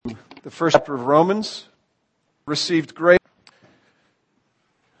The first chapter of Romans received grace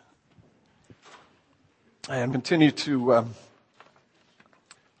and continue to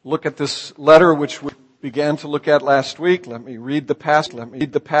look at this letter which we began to look at last week. Let me read the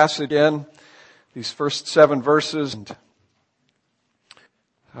passage again, these first 7 verses, and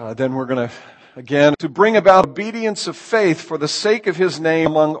then we're going to again to bring about obedience of faith for the sake of His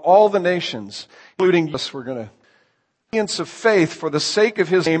name among all the nations, including us. We're going to obedience of faith for the sake of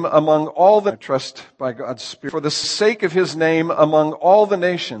His name among all the trust by God's Spirit for the sake of His name among all the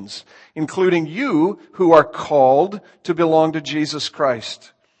nations, including you who are called to belong to Jesus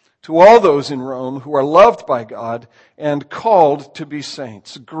Christ. To all those in Rome who are loved by God and called to be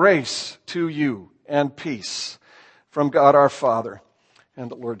saints, grace to you and peace from God our Father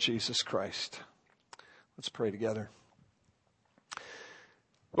and the Lord Jesus Christ. Let's pray together.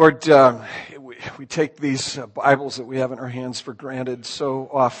 Lord, we take these Bibles that we have in our hands for granted so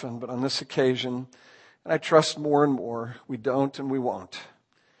often, but on this occasion, and I trust more and more, we don't and we won't.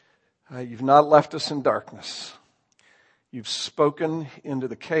 You've not left us in darkness. You've spoken into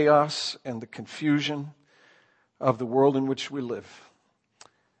the chaos and the confusion of the world in which we live.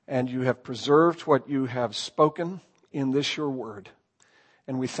 And you have preserved what you have spoken in this your word.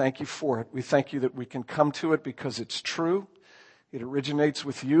 And we thank you for it. We thank you that we can come to it because it's true. It originates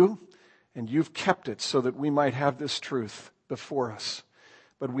with you, and you've kept it so that we might have this truth before us.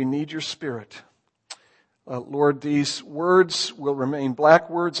 But we need your Spirit. Lord, these words will remain black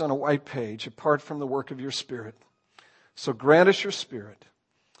words on a white page apart from the work of your Spirit. So grant us your Spirit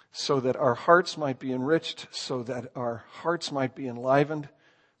so that our hearts might be enriched, so that our hearts might be enlivened,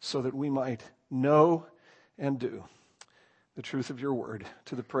 so that we might know and do the truth of your word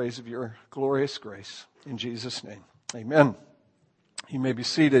to the praise of your glorious grace. In Jesus' name, amen. You may be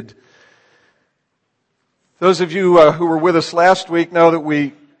seated. Those of you who were with us last week know that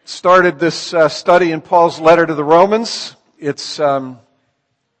we started this study in Paul's letter to the Romans. It's a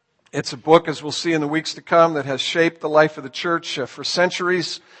book, as we'll see in the weeks to come, that has shaped the life of the church for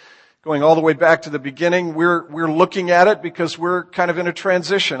centuries, going all the way back to the beginning. We're looking at it because we're kind of in a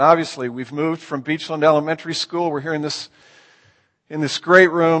transition. Obviously, we've moved from Beachland Elementary School. We're here in this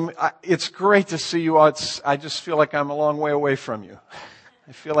great room. It's great to see you all. I just feel like I'm a long way away from you.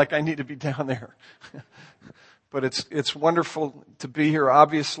 I feel like I need to be down there. But it's wonderful to be here,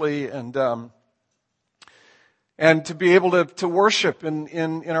 obviously, and to be able to worship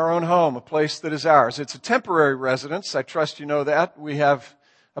in our own home, a place that is ours. It's a temporary residence. I trust you know that. We have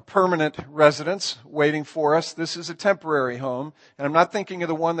a permanent residence waiting for us. This is a temporary home. And I'm not thinking of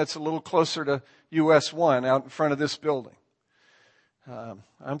the one that's a little closer to US 1 out in front of this building.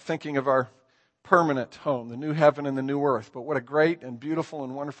 I'm thinking of our permanent home, the new heaven and the new earth. But what a great and beautiful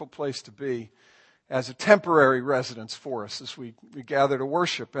and wonderful place to be as a temporary residence for us as we gather to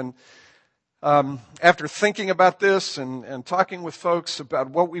worship. And after thinking about this and talking with folks about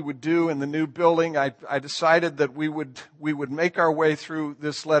what we would do in the new building, I decided that we would make our way through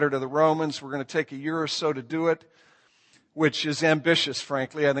this letter to the Romans. We're going to take a year or so to do it, which is ambitious,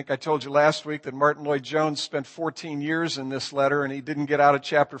 frankly. I think I told you last week that Martin Lloyd-Jones spent 14 years in this letter, and he didn't get out of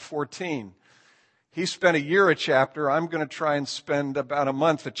chapter 14. He spent a year a chapter. I'm going to try and spend about a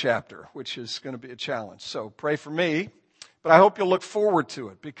month a chapter, which is going to be a challenge. So pray for me, but I hope you'll look forward to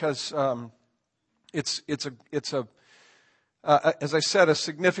it because it's as I said, a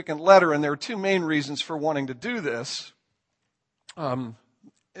significant letter, and there are 2 main reasons for wanting to do this. The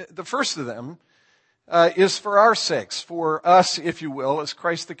first of them is for our sakes, for us, if you will, as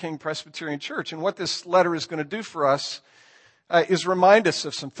Christ the King Presbyterian Church. And what this letter is going to do for us is remind us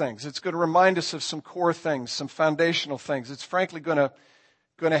of some things. It's going to remind us of some core things, some foundational things. It's frankly going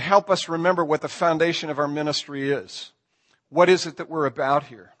to help us remember what the foundation of our ministry is. What is it that we're about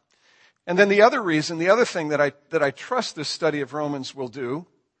here? And then the other reason, the other thing that I trust this study of Romans will do,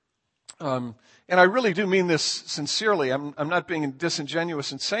 and I really do mean this sincerely. I'm not being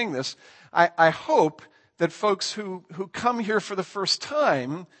disingenuous in saying this. I hope that folks who come here for the first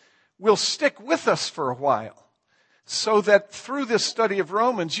time will stick with us for a while, so that through this study of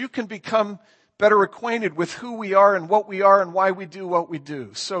Romans, you can become better acquainted with who we are and what we are and why we do what we do.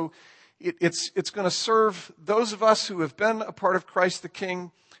 So it's going to serve those of us who have been a part of Christ the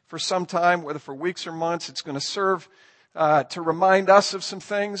King for some time, whether for weeks or months. It's going to serve to remind us of some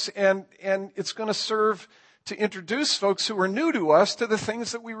things, and it's going to serve to introduce folks who are new to us to the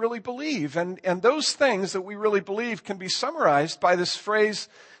things that we really believe. And those things that we really believe can be summarized by this phrase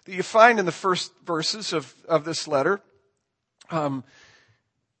that you find in the first verses of this letter. The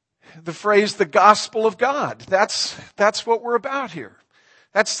phrase, the gospel of God. That's what we're about here.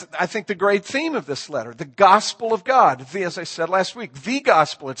 That's, I think, the great theme of this letter. The gospel of God. As I said last week, the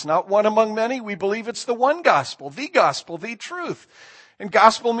gospel. It's not one among many. We believe it's the one gospel, the truth. And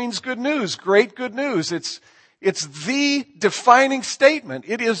gospel means good news, great good news. It's the defining statement.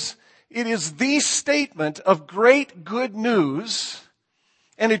 It is the statement of great good news,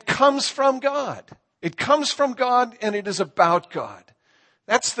 and it comes from God. It comes from God, and it is about God.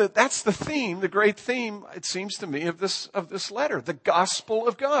 That's the theme, the great theme, it seems to me, of this letter, the gospel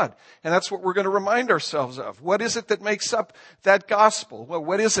of God. And that's what we're going to remind ourselves of. What is it that makes up that gospel? Well,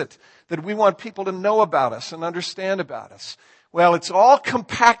 what is it that we want people to know about us and understand about us? Well, it's all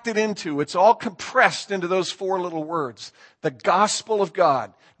compacted into, it's all compressed into those 4 little words. The gospel of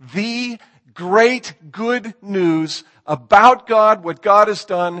God. The great good news about God, what God has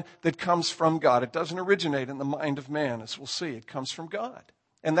done that comes from God. It doesn't originate in the mind of man, as we'll see. It comes from God.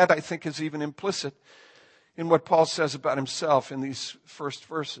 And that, I think, is even implicit in what Paul says about himself in these first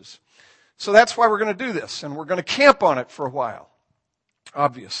verses. So that's why we're going to do this, and we're going to camp on it for a while,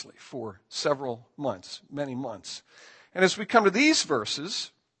 obviously, for several months, many months. And as we come to these verses,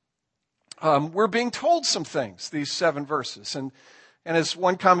 we're being told some things, these 7 verses. And as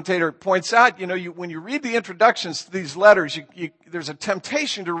one commentator points out, when you read the introductions to these letters, there's a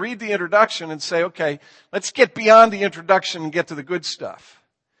temptation to read the introduction and say, okay, let's get beyond the introduction and get to the good stuff.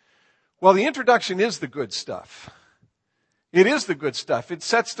 Well, the introduction is the good stuff. It is the good stuff. It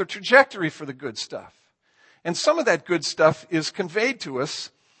sets the trajectory for the good stuff. And some of that good stuff is conveyed to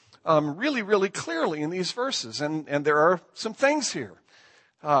us really, really clearly in these verses. And there are some things here,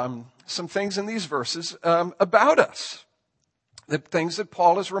 some things in these verses about us, the things that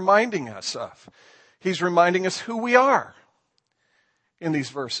Paul is reminding us of. He's reminding us who we are in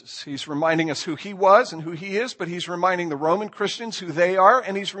these verses. He's reminding us who he was and who he is, but he's reminding the Roman Christians who they are,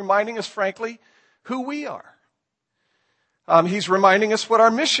 and he's reminding us, frankly, who we are. He's reminding us what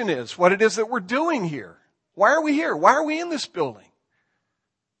our mission is, what it is that we're doing here. Why are we here? Why are we in this building?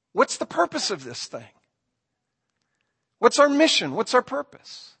 What's the purpose of this thing? What's our mission? What's our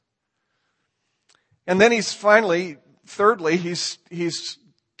purpose? And then thirdly, he's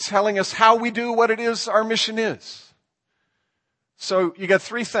telling us how we do what it is our mission is. So you got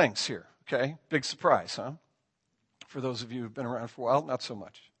 3 things here, okay? Big surprise, huh? For those of you who've been around for a while, not so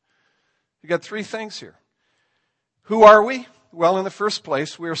much. You got 3 things here. Who are we? Well, in the first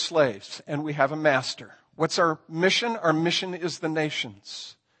place, we are slaves, and we have a master. What's our mission? Our mission is the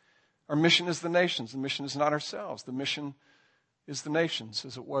nations. Our mission is the nations. The mission is not ourselves. The mission is the nations,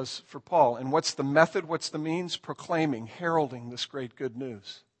 as it was for Paul. And what's the method? What's the means? Proclaiming, heralding this great good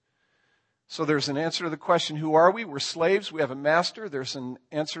news. So there's an answer to the question, who are we? We're slaves. We have a master. There's an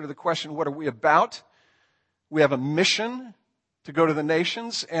answer to the question, what are we about? We have a mission to go to the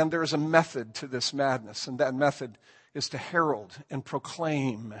nations, and there's a method to this madness, and that method is to herald and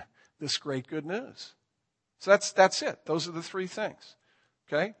proclaim this great good news. So that's it. Those are the 3 things.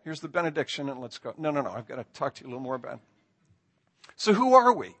 Okay? Here's the benediction, and let's go. No. I've got to talk to you a little more about it. So who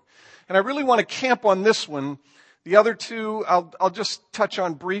are we? And I really want to camp on this one. The other 2, I'll just touch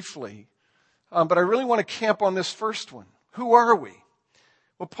on briefly. But I really want to camp on this first one. Who are we?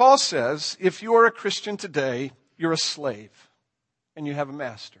 Well, Paul says, if you are a Christian today, you're a slave and you have a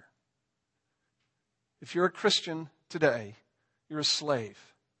master. If you're a Christian today, you're a slave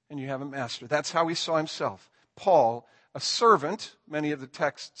and you have a master. That's how he saw himself. Paul, a servant, many of the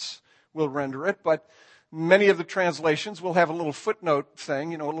texts will render it, but many of the translations will have a little footnote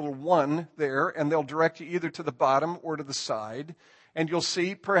thing, a little 1 there, and they'll direct you either to the bottom or to the side. And you'll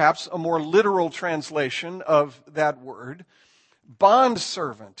see perhaps a more literal translation of that word,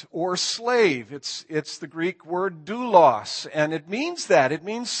 bondservant or slave. It's the Greek word doulos, and it means that. It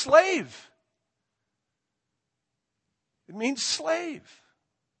means slave. It means slave.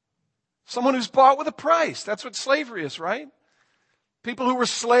 Someone who's bought with a price. That's what slavery is, right? People who were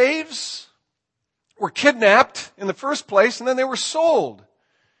slaves were kidnapped in the first place, and then they were sold.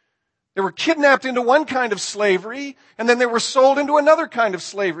 They were kidnapped into one kind of slavery, and then they were sold into another kind of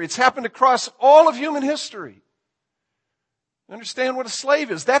slavery. It's happened across all of human history. Understand what a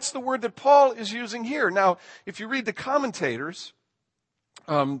slave is. That's the word that Paul is using here. Now, if you read the commentators,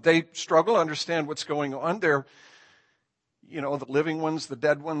 they struggle to understand what's going on. They're, the living ones, the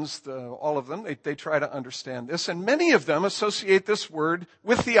dead ones, all of them, they try to understand this. And many of them associate this word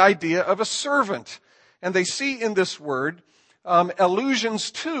with the idea of a servant. And they see in this word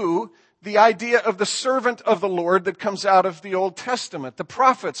allusions to the idea of the servant of the Lord that comes out of the Old Testament. The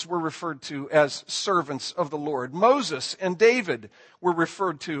prophets were referred to as servants of the Lord. Moses and David were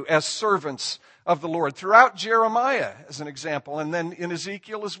referred to as servants of the Lord. Throughout Jeremiah, as an example, and then in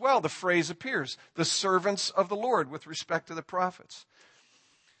Ezekiel as well, the phrase appears, the servants of the Lord, with respect to the prophets.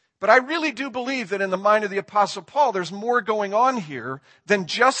 But I really do believe that in the mind of the Apostle Paul, there's more going on here than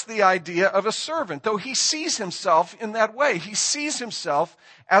just the idea of a servant, though he sees himself in that way. He sees himself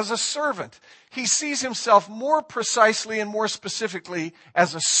as a servant. He sees himself more precisely and more specifically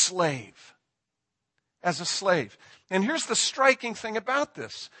as a slave. As a slave. And here's the striking thing about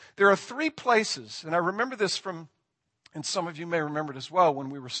this. There are 3 places, and I remember this from, and some of you may remember it as well, when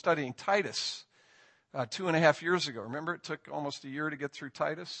we were studying Titus 2.5 years ago. Remember, it took almost a year to get through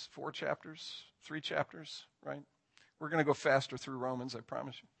Titus, 4 chapters, 3 chapters, right? We're going to go faster through Romans, I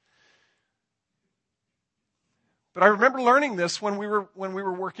promise you. But I remember learning this when we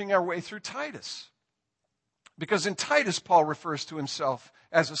were working our way through Titus. Because in Titus, Paul refers to himself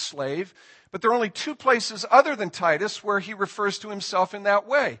as a slave, but there are only 2 places other than Titus where he refers to himself in that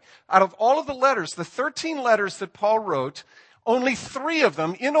way. Out of all of the letters, the 13 letters that Paul wrote, in only 3 of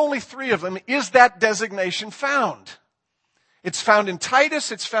them, is that designation found. It's found in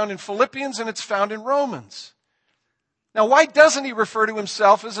Titus, it's found in Philippians, and it's found in Romans. Now, why doesn't he refer to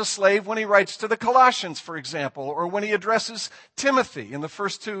himself as a slave when he writes to the Colossians, for example, or when he addresses Timothy in the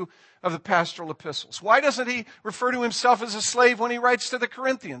first 2 of the pastoral epistles? Why doesn't he refer to himself as a slave when he writes to the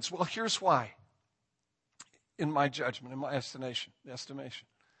Corinthians? Well, here's why, in my judgment, in my estimation.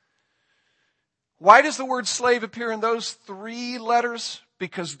 Why does the word slave appear in those 3 letters?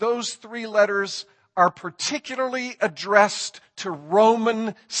 Because those 3 letters are particularly addressed to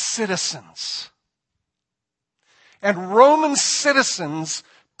Roman citizens. And Roman citizens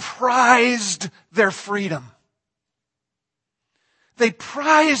prized their freedom. They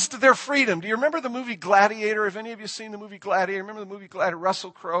prized their freedom. Do you remember the movie Gladiator? Have any of you seen the movie Gladiator? Remember the movie Gladiator?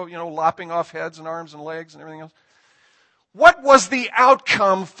 Russell Crowe, lopping off heads and arms and legs and everything else. What was the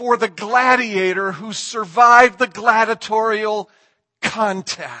outcome for the gladiator who survived the gladiatorial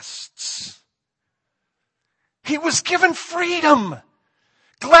contests? He was given freedom.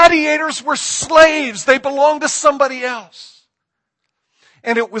 Gladiators were slaves. They belonged to somebody else.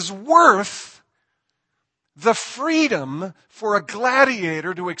 And it was worth the freedom for a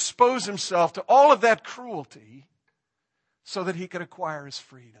gladiator to expose himself to all of that cruelty so that he could acquire his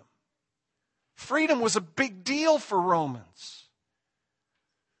freedom. Freedom was a big deal for Romans.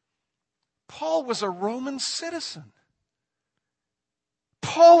 Paul was a Roman citizen.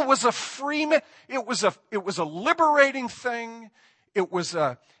 Paul was a free man. It was a liberating thing. It was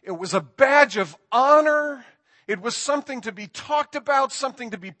a badge of honor. It was something to be talked about, something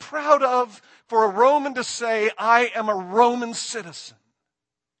to be proud of for a Roman to say, I am a Roman citizen.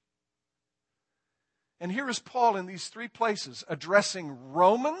 And here is Paul in these 3 places addressing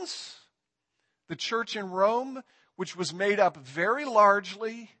Romans, the church in Rome, which was made up very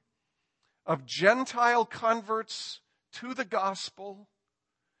largely of Gentile converts to the gospel,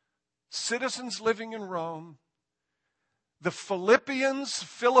 citizens living in Rome. The Philippians,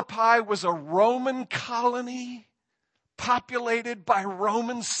 Philippi was a Roman colony populated by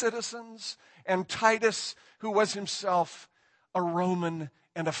Roman citizens, and Titus, who was himself a Roman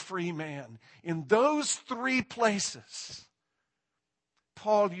and a free man. In those 3 places,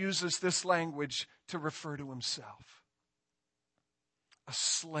 Paul uses this language to refer to himself. A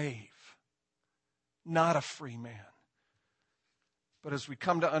slave, not a free man. But as we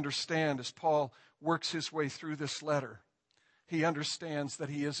come to understand, as Paul works his way through this letter, he understands that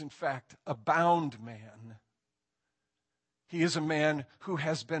he is in fact a bound man. He is a man who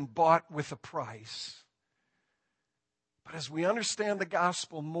has been bought with a price. But as we understand the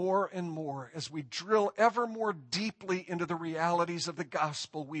gospel more and more, as we drill ever more deeply into the realities of the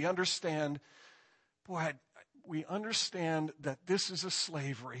gospel, we understand that this is a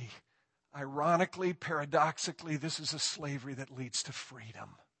slavery. Ironically, paradoxically, this is a slavery that leads to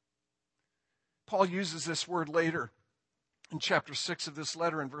freedom. Paul uses this word later in chapter 6 of this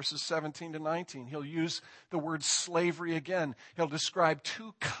letter in verses 17 to 19. He'll use the word slavery again. He'll describe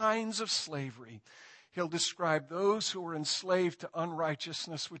 2 kinds of slavery. He'll describe those who are enslaved to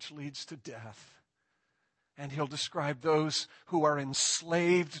unrighteousness, which leads to death. And he'll describe those who are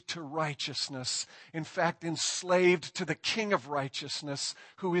enslaved to righteousness. In fact, enslaved to the King of righteousness,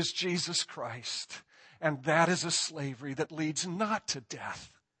 who is Jesus Christ. And that is a slavery that leads not to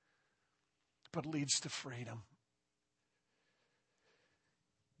death, but leads to freedom.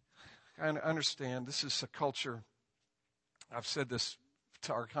 I understand this is a culture, I've said this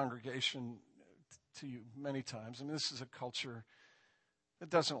to our congregation, to you many times. I mean, this is a culture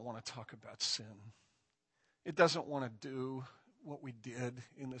that doesn't want to talk about sin. It doesn't want to do what we did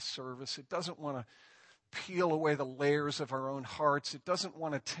in this service. It doesn't want to peel away the layers of our own hearts. It doesn't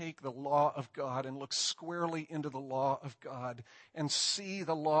want to take the law of God and look squarely into the law of God and see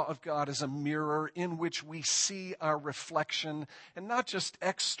the law of God as a mirror in which we see our reflection, and not just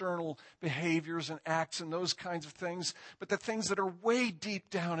external behaviors and acts and those kinds of things, but the things that are way deep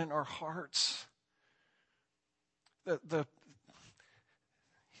down in our hearts. The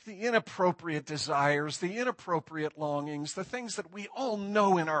inappropriate desires, the inappropriate longings, the things that we all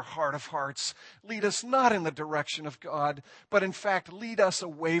know in our heart of hearts lead us not in the direction of God, but in fact lead us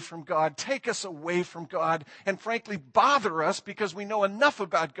away from God, take us away from God, and frankly bother us because we know enough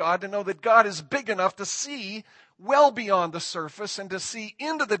about God to know that God is big enough to see well beyond the surface and to see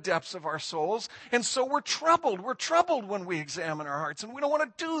into the depths of our souls. And so we're troubled. We're troubled when we examine our hearts. And we don't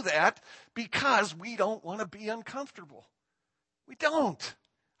want to do that because we don't want to be uncomfortable. We don't.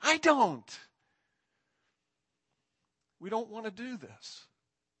 I don't. We don't want to do this.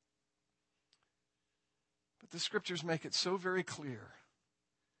 But the scriptures make it so very clear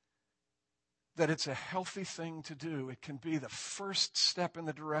that it's a healthy thing to do. It can be the first step in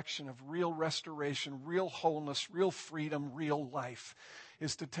the direction of real restoration, real wholeness, real freedom, real life,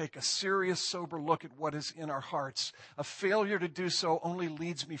 is to take a serious, sober look at what is in our hearts. A failure to do so only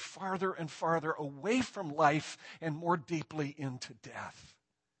leads me farther and farther away from life and more deeply into death.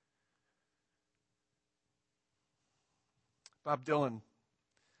 Bob Dylan,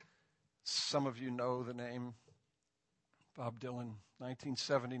 some of you know the name. Bob Dylan,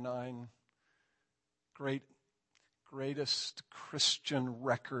 1979, greatest Christian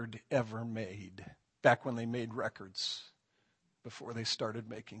record ever made. Back when they made records, before they started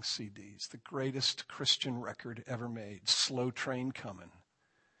making CDs. The greatest Christian record ever made, Slow Train Comin'.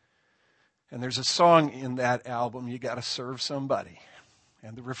 And there's a song in that album, You Gotta Serve Somebody.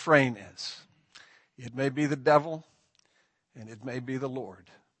 And the refrain is, it may be the devil, and it may be the Lord,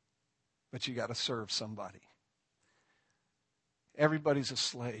 but you got to serve somebody. Everybody's a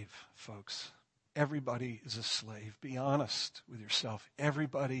slave, folks. Everybody is a slave. Be honest with yourself.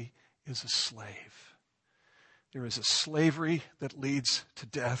 Everybody is a slave. There is a slavery that leads to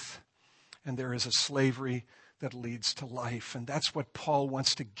death, and there is a slavery that leads to life. And that's what Paul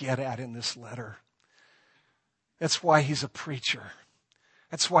wants to get at in this letter. That's why he's a preacher.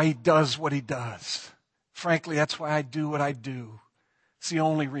 That's why he does what he does. Frankly, that's why I do what I do. It's the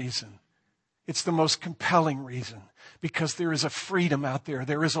only reason. It's the most compelling reason. Because there is a freedom out there.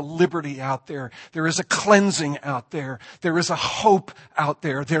 There is a liberty out there. There is a cleansing out there. There is a hope out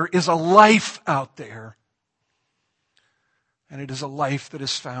there. There is a life out there. And it is a life that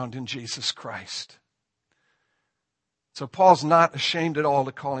is found in Jesus Christ. So Paul's not ashamed at all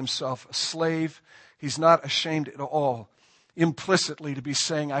to call himself a slave. He's not ashamed at all implicitly to be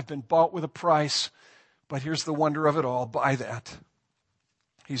saying, I've been bought with a price. But here's the wonder of it all. By that,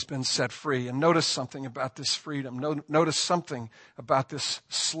 he's been set free. And notice something about this freedom. Notice something about this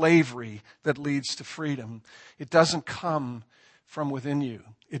slavery that leads to freedom. It doesn't come from within you.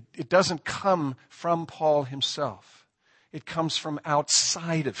 It doesn't come from Paul himself. It comes from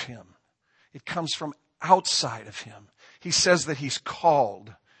outside of him. It comes from outside of him. He says that he's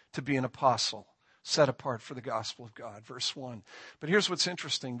called to be an apostle, set apart for the gospel of God. Verse 1. But here's what's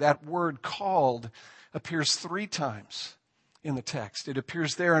interesting. That word called appears 3 times in the text. It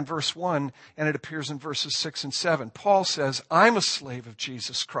appears there in verse 1, and it appears in verses 6 and 7. Paul says, I'm a slave of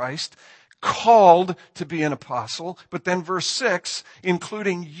Jesus Christ, called to be an apostle. But then verse 6,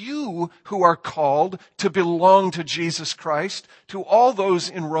 including you who are called to belong to Jesus Christ, to all those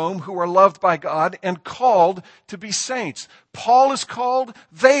in Rome who are loved by God and called to be saints. Paul is called,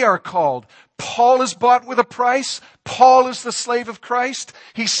 they are called. Paul is bought with a price. Paul is the slave of Christ.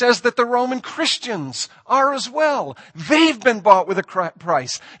 He says that the Roman Christians are as well. They've been bought with a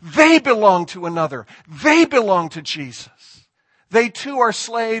price. They belong to another. They belong to Jesus. They too are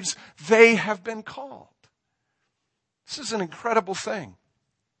slaves. They have been called. This is an incredible thing.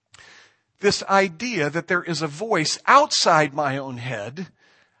 This idea that there is a voice outside my own head,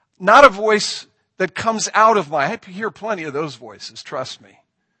 not a voice that comes out of I hear plenty of those voices, trust me.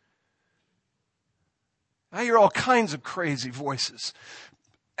 I hear all kinds of crazy voices.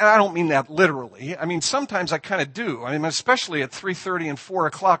 And I don't mean that literally. I mean, sometimes I kind of do. I mean, especially at 3:30 and 4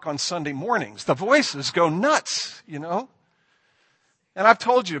 o'clock on Sunday mornings. The voices go nuts, you know. And I've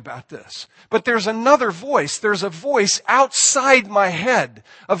told you about this. But there's another voice. There's a voice outside my head.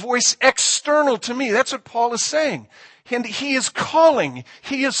 A voice external to me. That's what Paul is saying. And he is calling.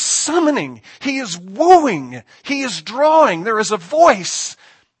 He is summoning. He is wooing. He is drawing. There is a voice,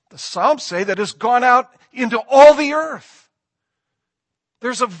 the Psalms say, that has gone out into all the earth.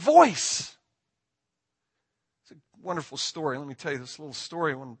 There's a voice. It's a wonderful story. Let me tell you this little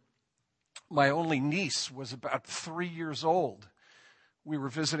story. When my only niece was about 3 years old. We were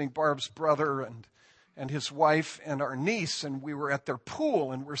visiting Barb's brother and his wife and our niece, and we were at their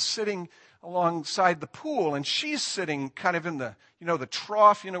pool, and we're sitting alongside the pool, and she's sitting kind of in the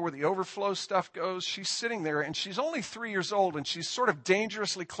trough, where the overflow stuff goes. She's sitting there, and she's only 3 years old, and she's sort of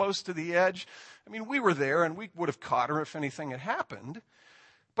dangerously close to the edge. I mean, we were there, and we would have caught her if anything had happened.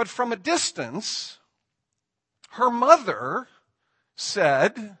 But from a distance, her mother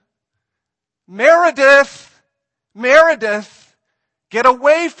said, Meredith, get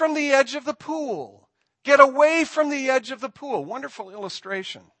away from the edge of the pool. Get away from the edge of the pool. Wonderful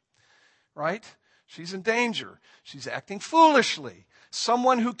illustration, right? She's in danger. She's acting foolishly.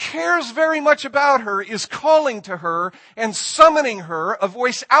 Someone who cares very much about her is calling to her and summoning her, a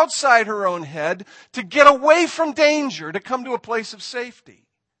voice outside her own head, to get away from danger, to come to a place of safety.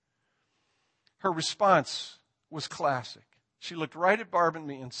 Her response was classic. She looked right at Barb and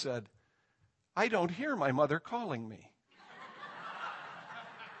me and said, I don't hear my mother calling me.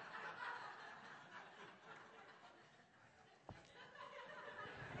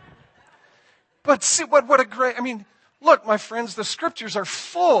 But see, look, my friends, the scriptures are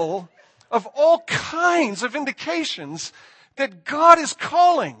full of all kinds of indications that God is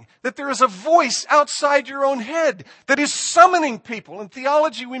calling, that there is a voice outside your own head that is summoning people. In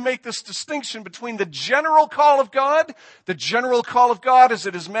theology, we make this distinction between the general call of God as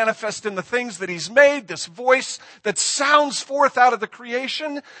it is manifest in the things that He's made, this voice that sounds forth out of the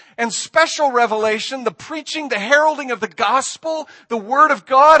creation, and special revelation, the preaching, the heralding of the gospel, the word of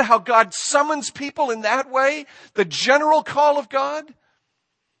God, how God summons people in that way, the general call of God,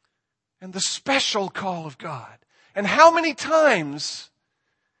 and the special call of God. And how many times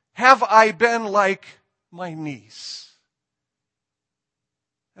have I been like my niece?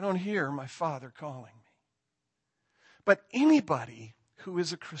 I don't hear my Father calling me. But anybody who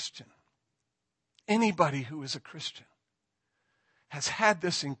is a Christian has had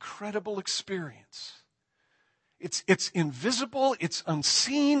this incredible experience. It's invisible, it's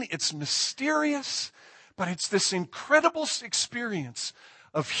unseen, it's mysterious, but it's this incredible experience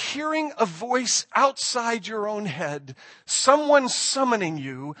of hearing a voice outside your own head, someone summoning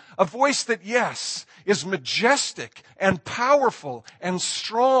you, a voice that, yes, is majestic and powerful and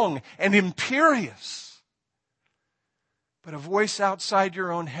strong and imperious, but a voice outside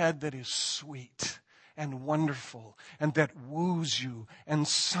your own head that is sweet and wonderful and that woos you and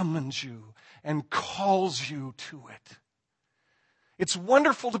summons you and calls you to it. It's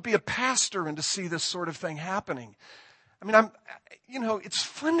wonderful to be a pastor and to see this sort of thing happening. I mean, it's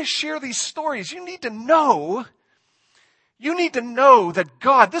fun to share these stories. You need to know that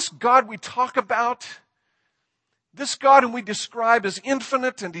God, this God we talk about, this God whom we describe as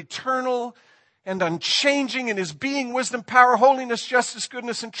infinite and eternal and unchanging in His being, wisdom, power, holiness, justice,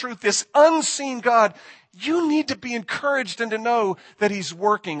 goodness, and truth, this unseen God, you need to be encouraged and to know that He's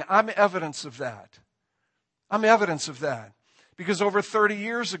working. I'm evidence of that. Because over 30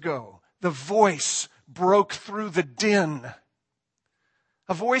 years ago, the voice broke through the din.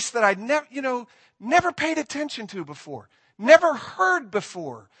 A voice that I'd never paid attention to before, never heard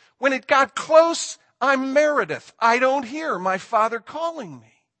before. When it got close, I'm Meredith. I don't hear my Father calling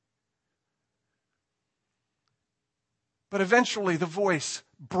me. But eventually the voice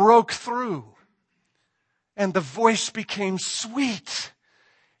broke through, and the voice became sweet.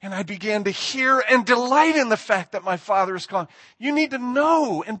 And I began to hear and delight in the fact that my Father is calling. You need to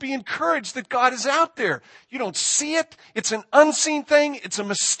know and be encouraged that God is out there. You don't see it. It's an unseen thing. It's a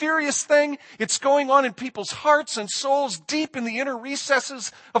mysterious thing. It's going on in people's hearts and souls, deep in the inner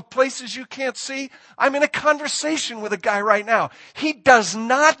recesses of places you can't see. I'm in a conversation with a guy right now. He does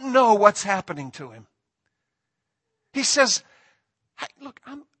not know what's happening to him. He says, hey, look,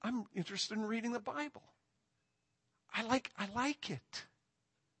 I'm interested in reading the Bible. I like it.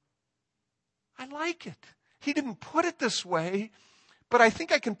 I like it. He didn't put it this way, but I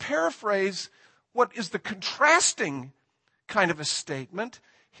think I can paraphrase what is the contrasting kind of a statement.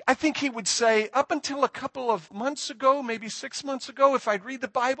 I think he would say, up until a couple of months ago, maybe 6 months ago, if I'd read the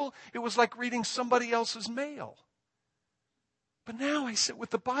Bible, it was like reading somebody else's mail. But now I sit with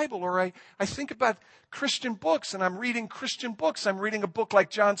the Bible, or I think about Christian books, and I'm reading Christian books. I'm reading a book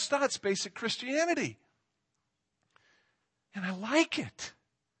like John Stott's Basic Christianity. And I like it.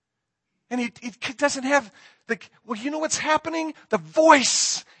 And it doesn't have you know what's happening? The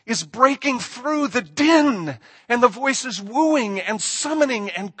voice is breaking through the din. And the voice is wooing and summoning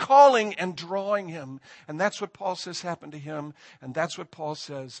and calling and drawing him. And that's what Paul says happened to him. And that's what Paul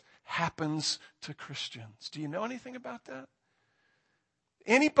says happens to Christians. Do you know anything about that?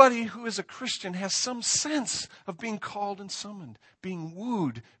 Anybody who is a Christian has some sense of being called and summoned, being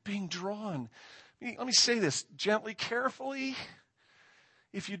wooed, being drawn. Let me say this gently, carefully.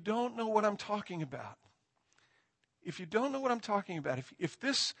 If you don't know what I'm talking about, if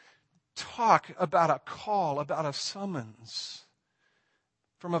this talk about a call, about a summons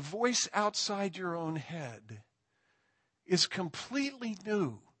from a voice outside your own head is completely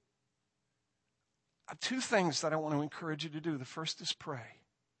new, two things that I want to encourage you to do. The first is pray.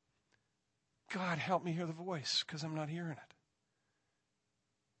 God, help me hear the voice because I'm not hearing it.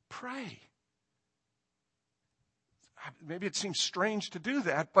 Pray. Maybe it seems strange to do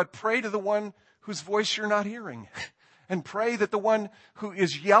that, but pray to the one whose voice you're not hearing. And pray that the one who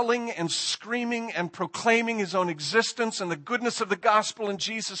is yelling and screaming and proclaiming his own existence and the goodness of the gospel in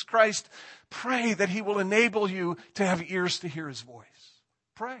Jesus Christ, pray that he will enable you to have ears to hear his voice.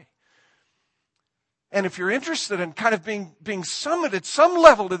 Pray. And if you're interested in kind of being summoned at some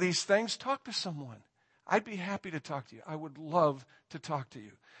level to these things, talk to someone. I'd be happy to talk to you. I would love to talk to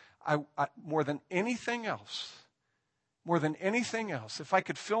you. More than anything else, if I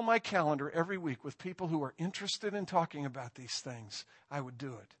could fill my calendar every week with people who are interested in talking about these things, I would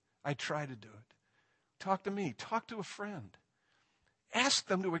do it. I'd try to do it. Talk to me. Talk to a friend. Ask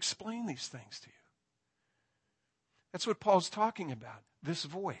them to explain these things to you. That's what Paul's talking about. This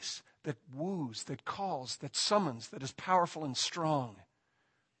voice that woos, that calls, that summons, that is powerful and strong,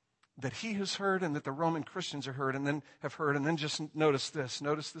 that he has heard and that the Roman Christians have heard. And then just notice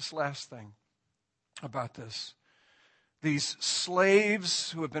this last thing about this. These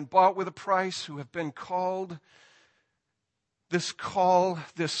slaves who have been bought with a price, who have been called, this call,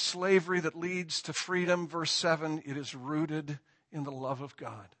 this slavery that leads to freedom, verse 7, it is rooted in the love of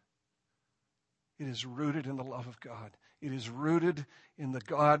God. It is rooted in the love of God. It is rooted in the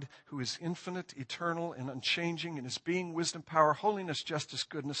God who is infinite, eternal, and unchanging in his being, wisdom, power, holiness, justice,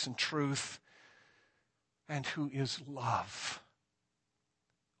 goodness, and truth, and who is love.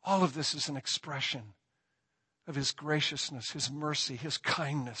 All of this is an expression of his graciousness, his mercy, his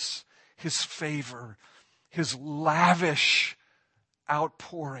kindness, his favor, his lavish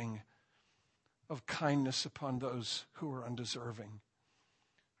outpouring of kindness upon those who are undeserving.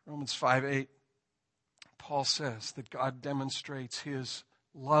 Romans 5:8, Paul says that God demonstrates his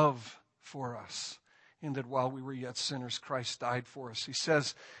love for us in that while we were yet sinners, Christ died for us. He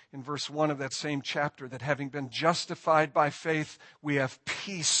says in verse 1 of that same chapter that having been justified by faith, we have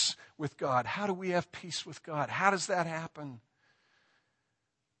peace with God. How do we have peace with God? How does that happen?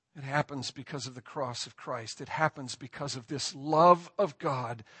 It happens because of the cross of Christ. It happens because of this love of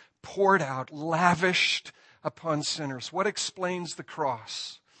God poured out, lavished upon sinners. What explains the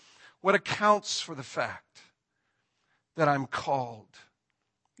cross? What accounts for the fact that I'm called?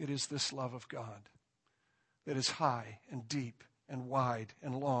 It is this love of God that is high and deep and wide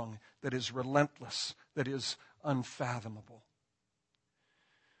and long, that is relentless, that is unfathomable.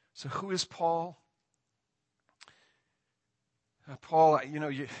 So who is Paul? Paul,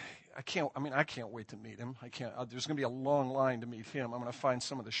 I can't wait to meet him. There's going to be a long line to meet him. I'm going to find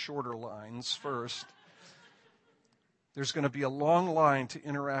some of the shorter lines first. There's going to be a long line to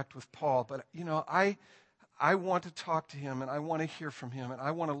interact with Paul. But, I want to talk to him and I want to hear from him and I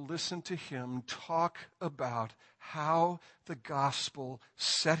want to listen to him talk about how the gospel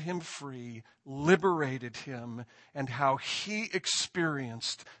set him free, liberated him, and how he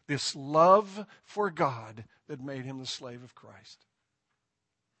experienced this love for God that made him the slave of Christ.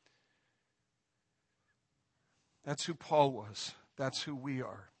 That's who Paul was. That's who we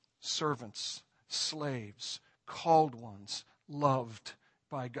are. Servants, slaves, called ones, loved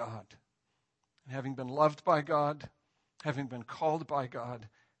by God. And having been loved by God, having been called by God,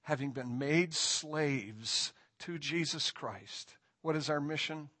 having been made slaves to Jesus Christ, what is our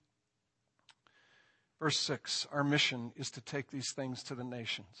mission? Verse 6, our mission is to take these things to the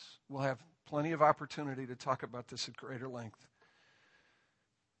nations. We'll have plenty of opportunity to talk about this at greater length.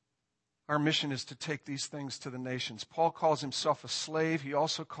 Our mission is to take these things to the nations. Paul calls himself a slave. He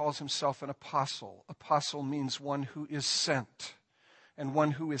also calls himself an apostle. Apostle means one who is sent. And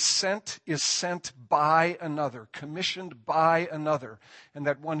one who is sent by another, commissioned by another. And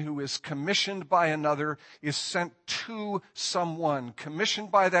that one who is commissioned by another is sent to someone,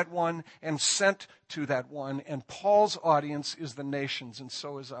 commissioned by that one and sent to that one. And Paul's audience is the nations, and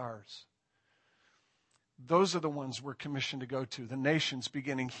so is ours. Those are the ones we're commissioned to go to, the nations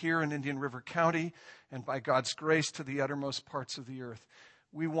beginning here in Indian River County and by God's grace to the uttermost parts of the earth.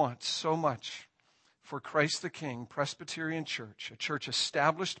 We want so much for Christ the King Presbyterian Church, a church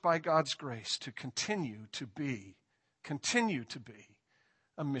established by God's grace to continue to be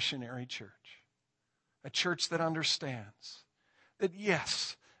a missionary church, a church that understands that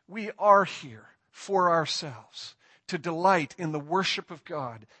yes, we are here for ourselves, to delight in the worship of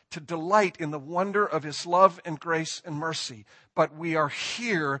God, to delight in the wonder of His love and grace and mercy. But we are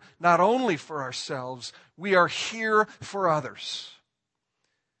here not only for ourselves, we are here for others.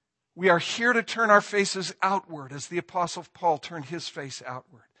 We are here to turn our faces outward as the Apostle Paul turned his face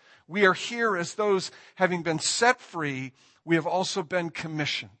outward. We are here as those having been set free, we have also been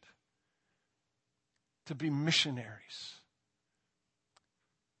commissioned to be missionaries,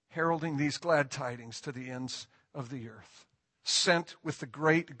 heralding these glad tidings to the ends of the earth, sent with the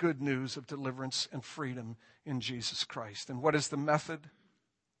great good news of deliverance and freedom in Jesus Christ. And what is the method?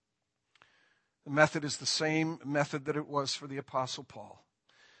 The method is the same method that it was for the Apostle Paul.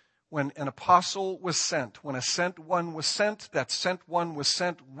 When an apostle was sent, when a sent one was sent, that sent one was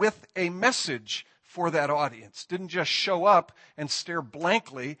sent with a message for that audience. Didn't just show up and stare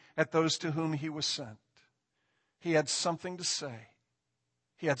blankly at those to whom he was sent. He had something to say.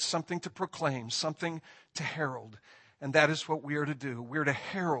 He had something to proclaim, something to herald. And that is what we are to do. We're to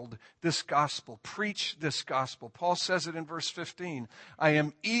herald this gospel, preach this gospel. Paul says it in verse 15. I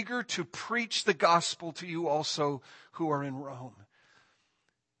am eager to preach the gospel to you also who are in Rome.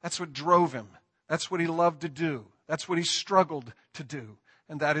 That's what drove him. That's what he loved to do. That's what he struggled to do.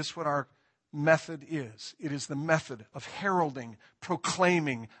 And that is what our method is. It is the method of heralding,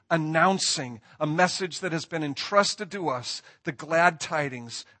 proclaiming, announcing a message that has been entrusted to us, the glad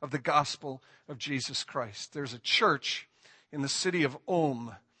tidings of the gospel of Jesus Christ. There's a church in the city of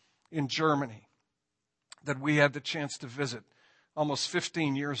Ulm in Germany that we had the chance to visit almost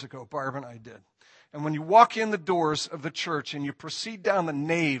 15 years ago. Barb and I did. And when you walk in the doors of the church and you proceed down the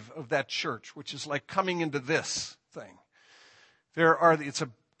nave of that church, which is like coming into this thing, it's a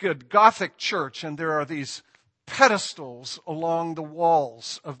good Gothic church, and there are these pedestals along the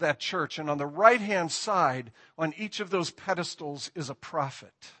walls of that church. And on the right-hand side, on each of those pedestals is a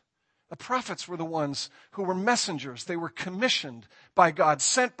prophet. The prophets were the ones who were messengers. They were commissioned by God,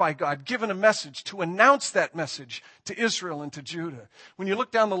 sent by God, given a message to announce that message to Israel and to Judah. When you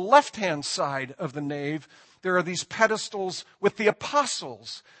look down the left-hand side of the nave, there are these pedestals with the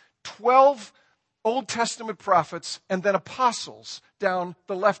apostles, 12 Old Testament prophets and then apostles down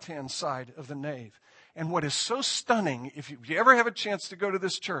the left-hand side of the nave. And what is so stunning, if you ever have a chance to go to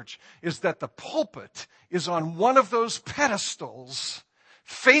this church, is that the pulpit is on one of those pedestals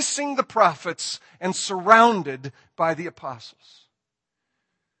facing the prophets and surrounded by the apostles.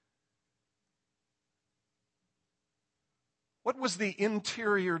 What was the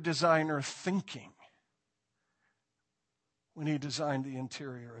interior designer thinking when he designed the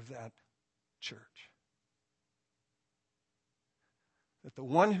interior of that church? That the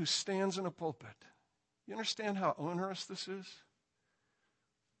one who stands in a pulpit, you understand how onerous this is?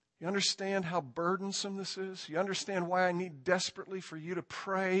 You understand how burdensome this is? You understand why I need desperately for you to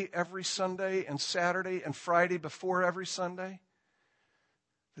pray every Sunday and Saturday and Friday before every Sunday?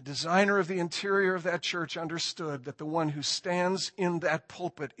 The designer of the interior of that church understood that the one who stands in that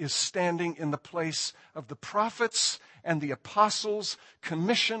pulpit is standing in the place of the prophets and the apostles,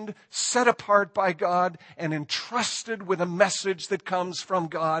 commissioned, set apart by God, and entrusted with a message that comes from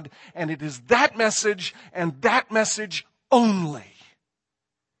God. And it is that message and that message only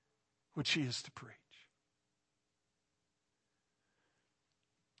which he is to preach.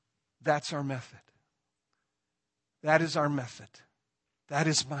 That's our method. That is our method. That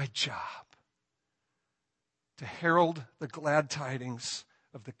is my job. To herald the glad tidings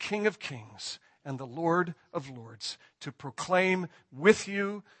of the King of Kings and the Lord of Lords. To proclaim with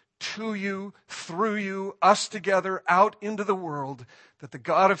you, to you, through you, us together out into the world, that the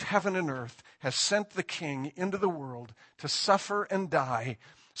God of heaven and earth has sent the King into the world to suffer and die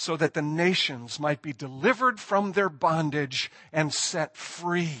so that the nations might be delivered from their bondage and set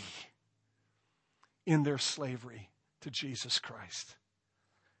free in their slavery to Jesus Christ.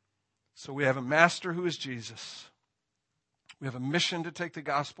 So we have a master who is Jesus. We have a mission to take the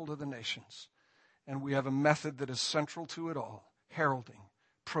gospel to the nations. And we have a method that is central to it all, heralding,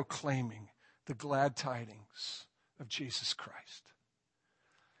 proclaiming the glad tidings of Jesus Christ.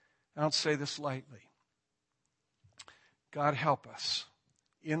 I don't say this lightly. God help us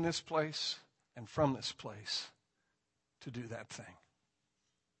in this place and from this place to do that thing.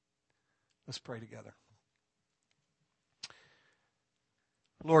 Let's pray together.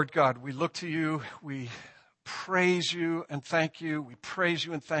 Lord God, we look to you, we praise you and thank you. We praise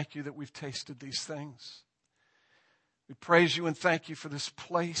you and thank you that we've tasted these things. We praise you and thank you for this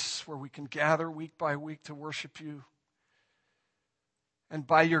place where we can gather week by week to worship you. And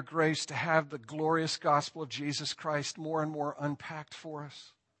by your grace to have the glorious gospel of Jesus Christ more and more unpacked for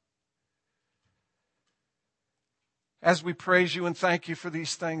us. As we praise you and thank you for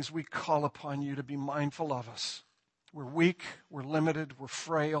these things, we call upon you to be mindful of us. We're weak, we're limited, we're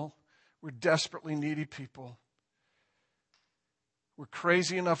frail, we're desperately needy people. We're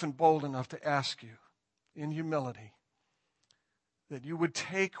crazy enough and bold enough to ask you in humility that you would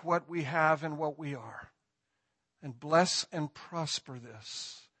take what we have and what we are and bless and prosper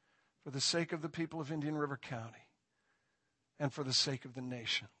this for the sake of the people of Indian River County and for the sake of the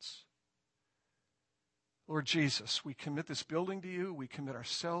nations. Lord Jesus, we commit this building to you. We commit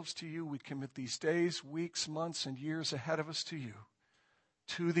ourselves to you. We commit these days, weeks, months, and years ahead of us to you,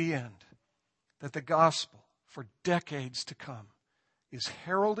 to the end that the gospel for decades to come is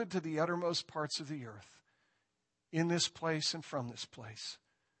heralded to the uttermost parts of the earth, in this place and from this place,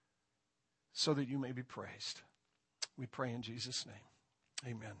 so that you may be praised. We pray in Jesus'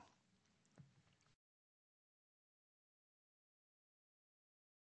 name. Amen.